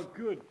 Goliath. Oh,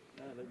 good.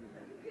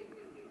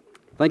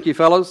 Thank you,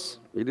 fellas.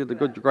 You did a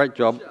great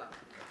job.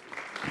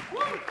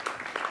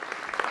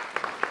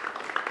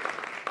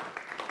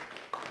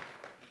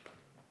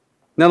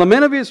 Now the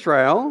men of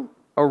Israel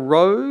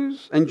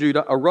and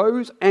Judah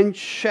arose and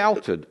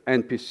shouted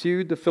and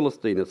pursued the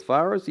Philistine as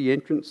far as the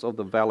entrance of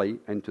the valley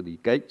and to the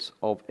gates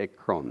of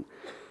Ekron.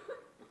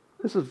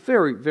 This is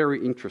very,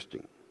 very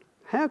interesting.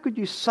 How could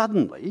you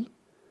suddenly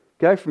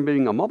go from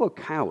being a mob of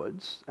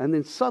cowards and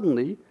then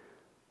suddenly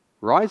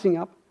rising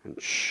up and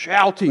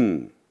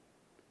shouting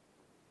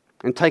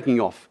and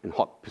taking off in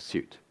hot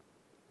pursuit?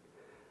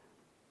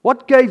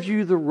 What gave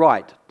you the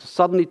right to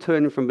suddenly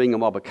turn from being a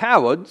mob of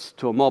cowards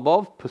to a mob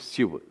of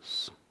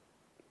pursuers?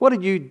 What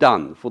had you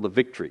done for the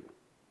victory?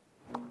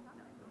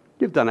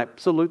 You've done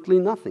absolutely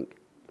nothing.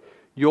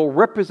 Your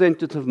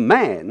representative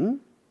man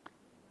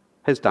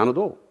has done it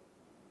all.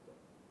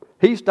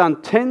 He's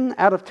done 10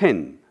 out of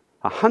 10,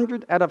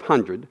 100 out of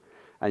 100,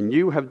 and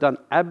you have done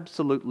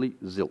absolutely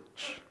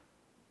zilch.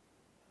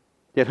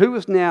 Yet who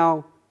is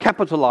now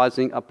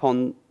capitalizing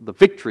upon the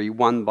victory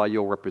won by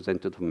your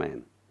representative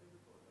man?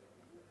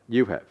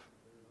 You have.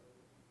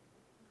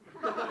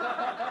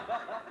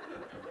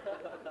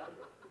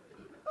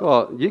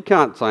 Well, you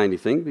can't say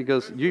anything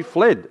because you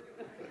fled.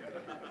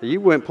 You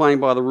weren't playing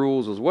by the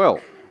rules as well.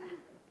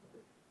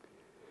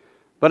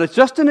 But it's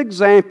just an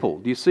example.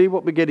 Do you see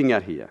what we're getting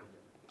at here?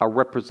 A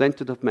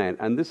representative man.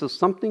 And this is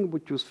something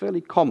which was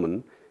fairly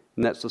common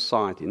in that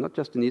society, not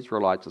just in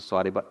Israelite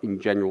society, but in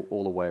general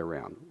all the way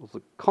around. It was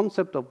the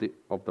concept of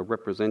the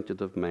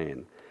representative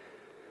man.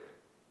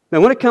 Now,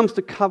 when it comes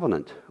to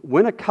covenant,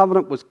 when a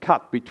covenant was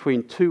cut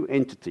between two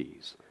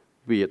entities,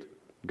 be it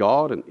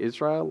God and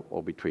Israel,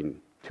 or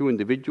between two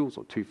individuals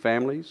or two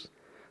families,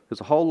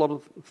 there's a whole lot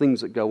of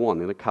things that go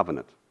on in a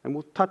covenant. And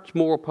we'll touch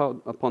more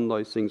upon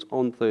those things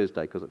on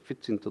Thursday because it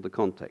fits into the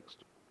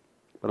context.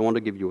 But I want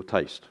to give you a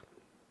taste.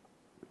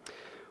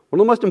 One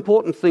of the most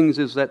important things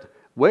is that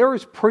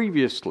whereas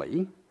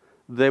previously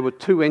there were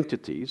two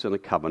entities in a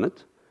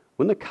covenant,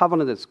 when the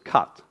covenant is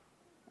cut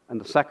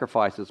and the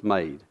sacrifice is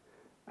made,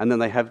 and then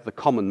they have the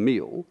common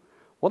meal,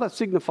 what that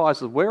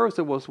signifies is whereas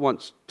there was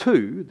once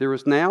two, there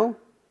is now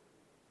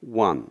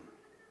one.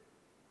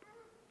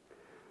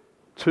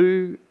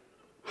 Two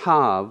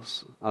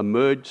halves are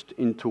merged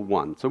into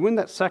one. So when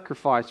that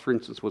sacrifice, for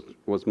instance,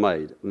 was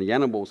made and the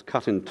animal was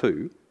cut in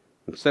two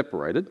and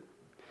separated,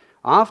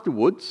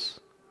 afterwards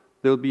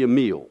there would be a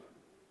meal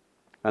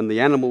and the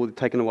animal would be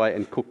taken away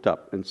and cooked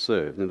up and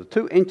served. And the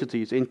two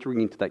entities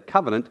entering into that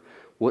covenant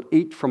would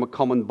eat from a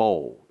common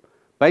bowl.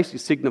 Basically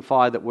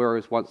signify that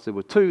whereas once there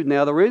were two,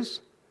 now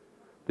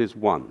there's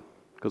one,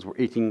 because we're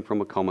eating from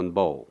a common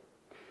bowl.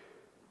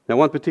 Now,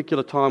 one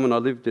particular time when I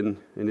lived in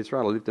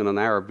Israel, I lived in an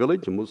Arab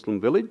village, a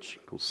Muslim village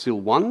called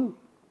Silwan.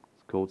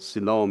 It's called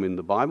Siloam in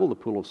the Bible, the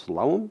Pool of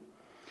Siloam.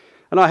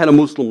 And I had a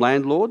Muslim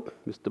landlord,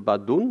 Mr.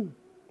 Badun.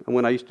 And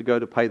when I used to go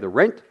to pay the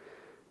rent,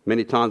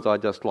 many times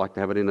I'd just like to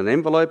have it in an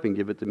envelope and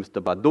give it to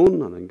Mr.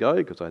 Badun and then go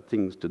because I had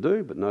things to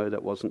do. But no,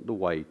 that wasn't the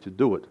way to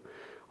do it.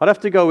 I'd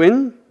have to go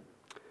in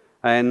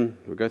and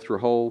we'd go through a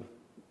whole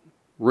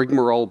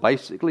rigmarole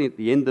basically. At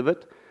the end of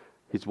it,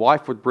 his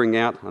wife would bring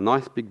out a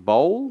nice big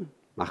bowl,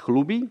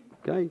 makhlubi,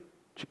 okay,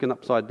 chicken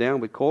upside down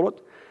we call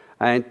it,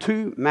 and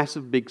two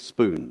massive big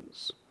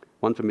spoons,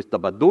 one for Mr.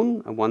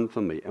 Badun and one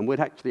for me. And we'd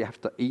actually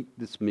have to eat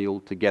this meal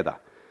together.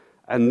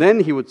 And then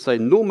he would say,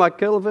 Norma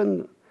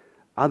Kelvin,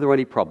 are there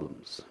any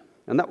problems?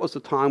 And that was the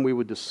time we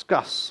would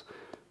discuss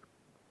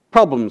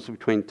problems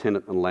between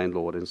tenant and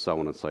landlord and so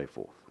on and so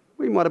forth.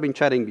 We might have been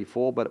chatting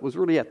before, but it was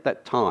really at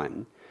that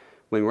time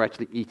when we were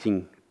actually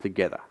eating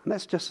together. And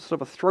that's just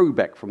sort of a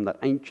throwback from that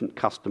ancient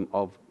custom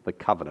of the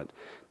covenant.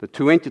 The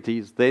two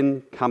entities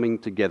then coming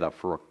together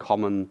for a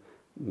common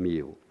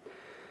meal.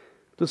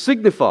 To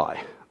signify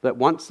that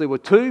once there were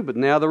two, but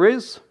now there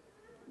is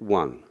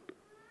one.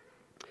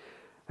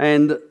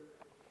 And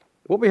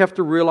what we have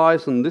to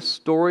realize in this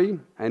story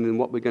and in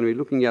what we're going to be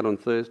looking at on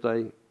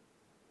Thursday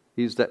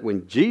is that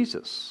when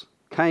Jesus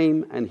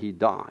came and he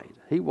died,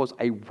 he was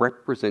a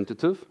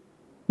representative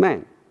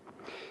man.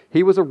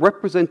 He was a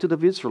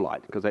representative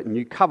Israelite because that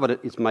new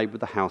covenant is made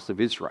with the house of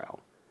Israel.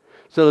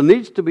 So there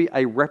needs to be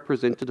a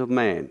representative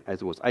man,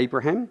 as it was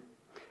Abraham,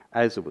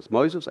 as it was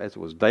Moses, as it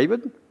was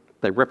David.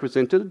 They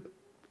represented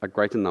a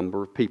greater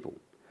number of people.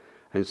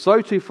 And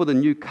so too, for the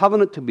new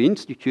covenant to be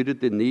instituted,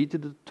 there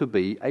needed to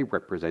be a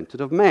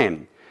representative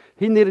man.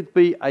 He needed to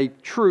be a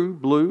true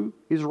blue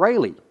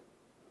Israeli.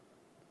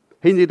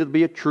 He needed to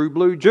be a true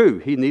blue Jew.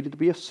 He needed to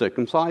be a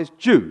circumcised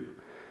Jew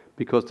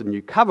because the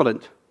new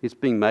covenant is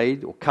being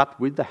made or cut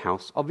with the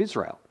house of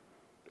Israel.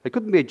 It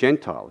couldn't be a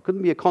Gentile. It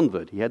couldn't be a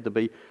convert. He had to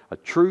be a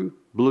true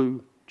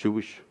blue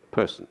Jewish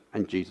person.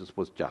 And Jesus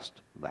was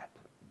just that.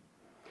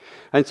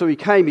 And so he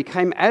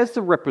came as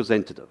the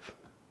representative.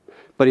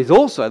 But he's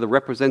also the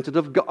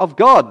representative of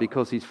God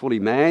because he's fully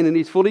man and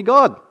he's fully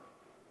God.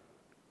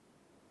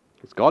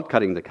 It's God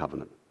cutting the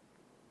covenant.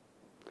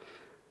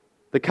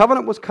 The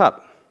covenant was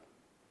cut.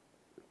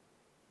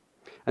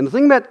 And the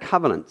thing about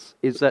covenants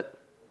is that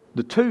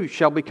the two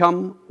shall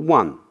become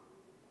one.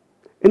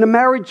 In a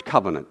marriage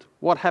covenant,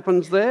 what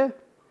happens there?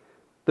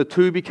 The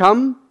two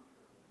become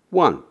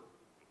one.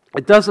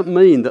 It doesn't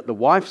mean that the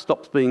wife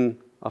stops being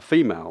a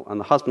female and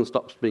the husband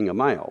stops being a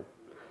male.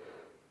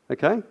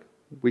 Okay?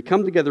 We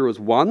come together as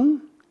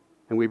one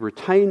and we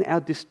retain our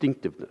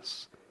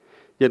distinctiveness.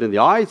 Yet in the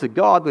eyes of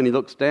God, when he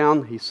looks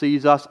down, he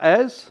sees us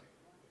as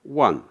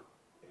one.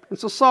 And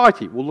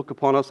society will look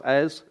upon us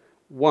as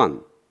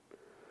one.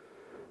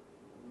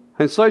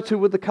 And so too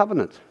with the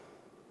covenant.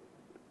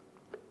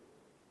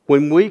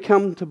 When we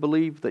come to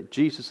believe that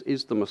Jesus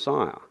is the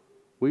Messiah,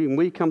 when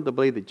we come to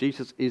believe that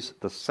Jesus is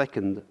the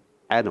second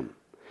Adam,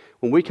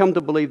 when we come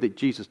to believe that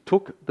Jesus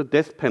took the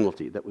death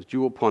penalty that was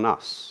due upon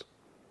us,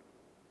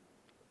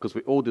 because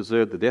we all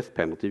deserve the death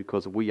penalty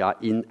because we are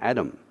in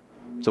Adam.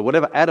 So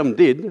whatever Adam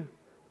did,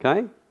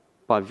 okay,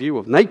 by view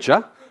of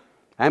nature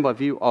and by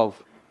view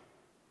of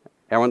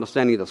our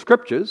understanding of the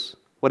Scriptures,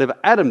 whatever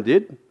Adam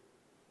did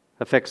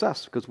affects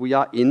us because we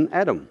are in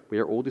Adam. We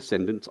are all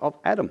descendants of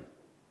Adam.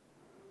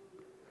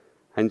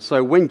 And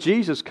so when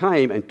Jesus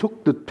came and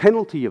took the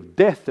penalty of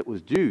death that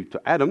was due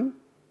to Adam,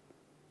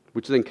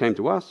 which then came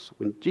to us,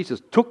 when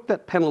Jesus took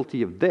that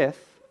penalty of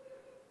death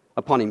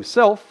upon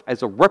himself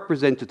as a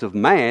representative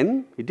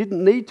man, he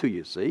didn't need to,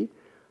 you see.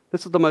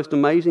 This is the most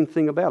amazing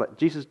thing about it.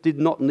 Jesus did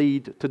not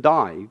need to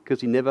die because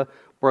he never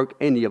broke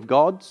any of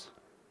God's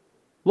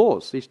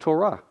laws, his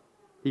Torah.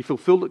 He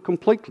fulfilled it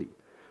completely.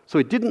 So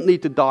he didn't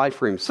need to die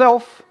for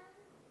himself.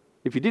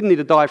 If he didn't need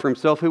to die for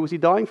himself, who was he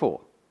dying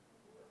for?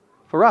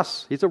 For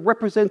us. He's a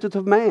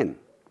representative man,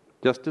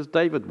 just as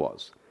David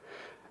was.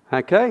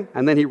 Okay?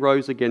 And then he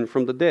rose again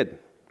from the dead.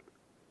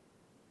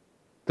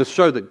 To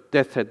show that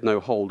death had no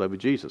hold over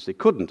Jesus. It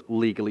couldn't,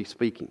 legally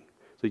speaking.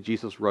 So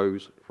Jesus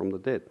rose from the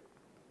dead.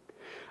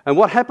 And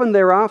what happened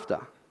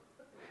thereafter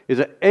is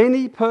that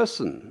any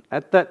person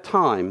at that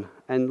time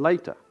and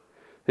later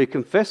who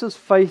confesses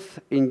faith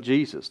in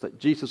Jesus, that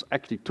Jesus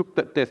actually took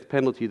that death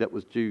penalty that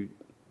was due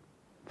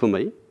for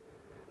me,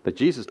 that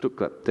Jesus took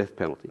that death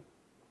penalty.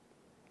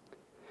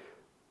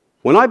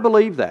 When I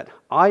believe that,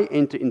 I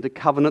enter into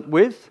covenant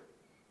with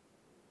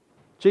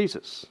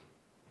Jesus.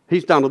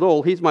 He's done it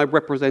all. He's my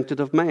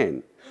representative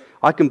man.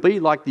 I can be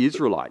like the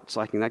Israelites.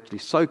 I can actually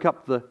soak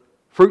up the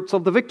fruits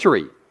of the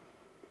victory.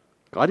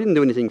 I didn't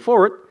do anything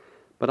for it,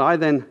 but I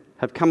then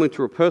have come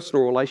into a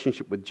personal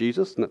relationship with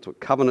Jesus, and that's what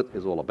covenant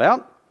is all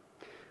about,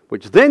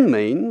 which then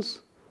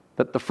means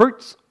that the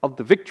fruits of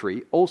the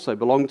victory also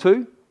belong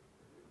to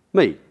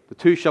me. The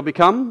two shall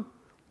become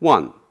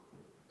one.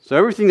 So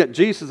everything that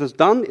Jesus has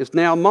done is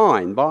now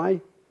mine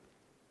by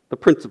the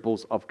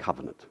principles of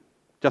covenant,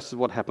 just as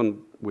what happened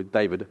with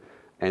David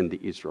and the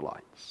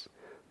Israelites.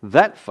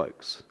 That,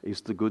 folks,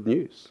 is the good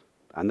news,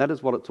 and that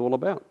is what it's all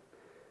about.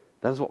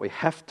 That is what we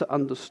have to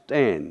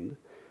understand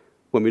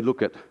when we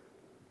look at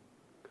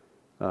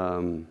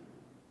the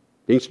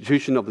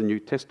institution of the New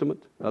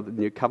Testament, of the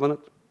New Covenant.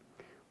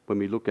 When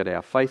we look at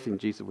our faith in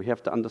Jesus, we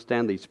have to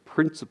understand these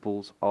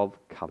principles of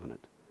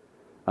covenant.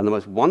 And the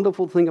most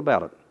wonderful thing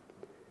about it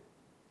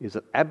is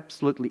that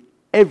absolutely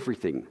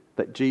everything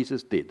that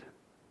Jesus did,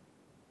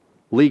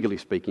 legally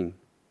speaking,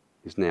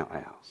 is now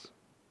ours.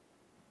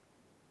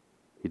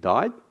 He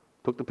died,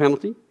 took the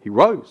penalty, he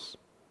rose.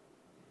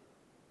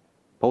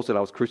 Paul said,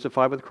 I was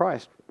crucified with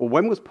Christ. Well,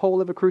 when was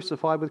Paul ever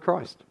crucified with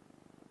Christ?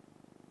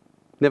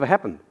 Never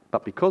happened.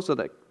 But because of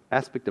that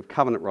aspect of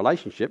covenant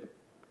relationship,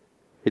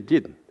 it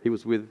did. He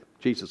was with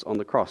Jesus on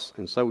the cross,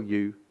 and so were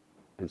you,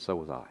 and so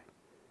was I.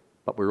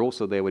 But we're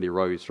also there when he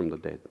rose from the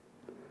dead.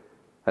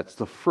 That's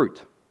the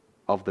fruit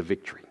of the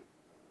victory.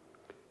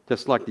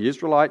 Just like the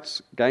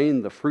Israelites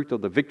gained the fruit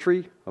of the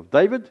victory of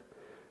David,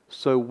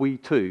 so we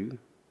too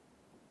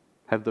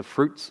have the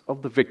fruits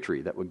of the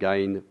victory that were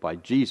gained by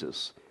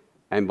Jesus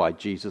and by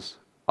Jesus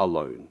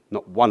alone.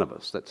 Not one of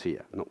us that's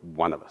here, not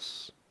one of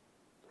us.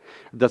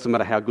 It doesn't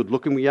matter how good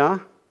looking we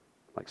are,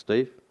 like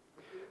Steve.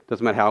 It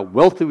doesn't matter how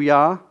wealthy we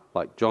are,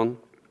 like John.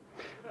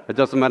 It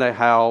doesn't matter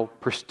how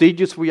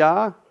prestigious we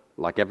are,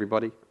 like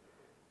everybody.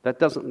 That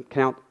doesn't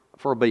count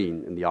for a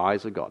bean in the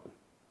eyes of God.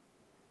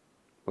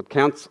 What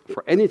counts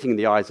for anything in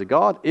the eyes of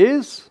God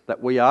is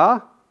that we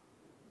are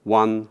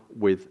one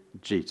with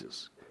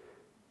Jesus.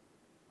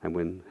 And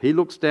when he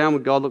looks down,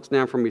 when God looks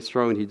down from his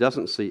throne, he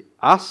doesn't see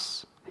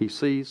us, he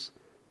sees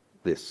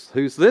this.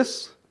 Who's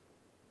this?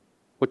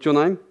 What's your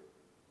name?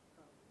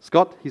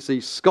 Scott. He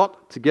sees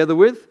Scott together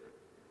with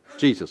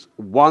Jesus,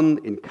 one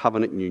in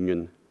covenant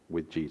union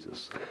with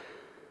Jesus.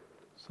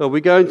 So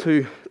we're going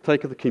to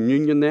take the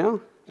communion now,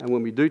 and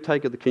when we do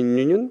take the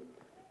communion,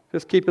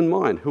 just keep in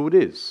mind who it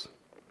is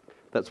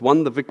that's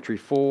won the victory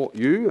for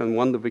you and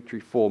won the victory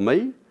for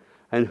me,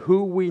 and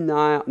who we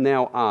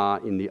now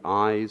are in the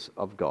eyes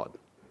of God.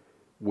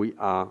 We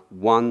are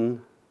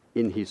one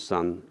in his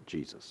Son,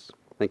 Jesus.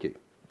 Thank you.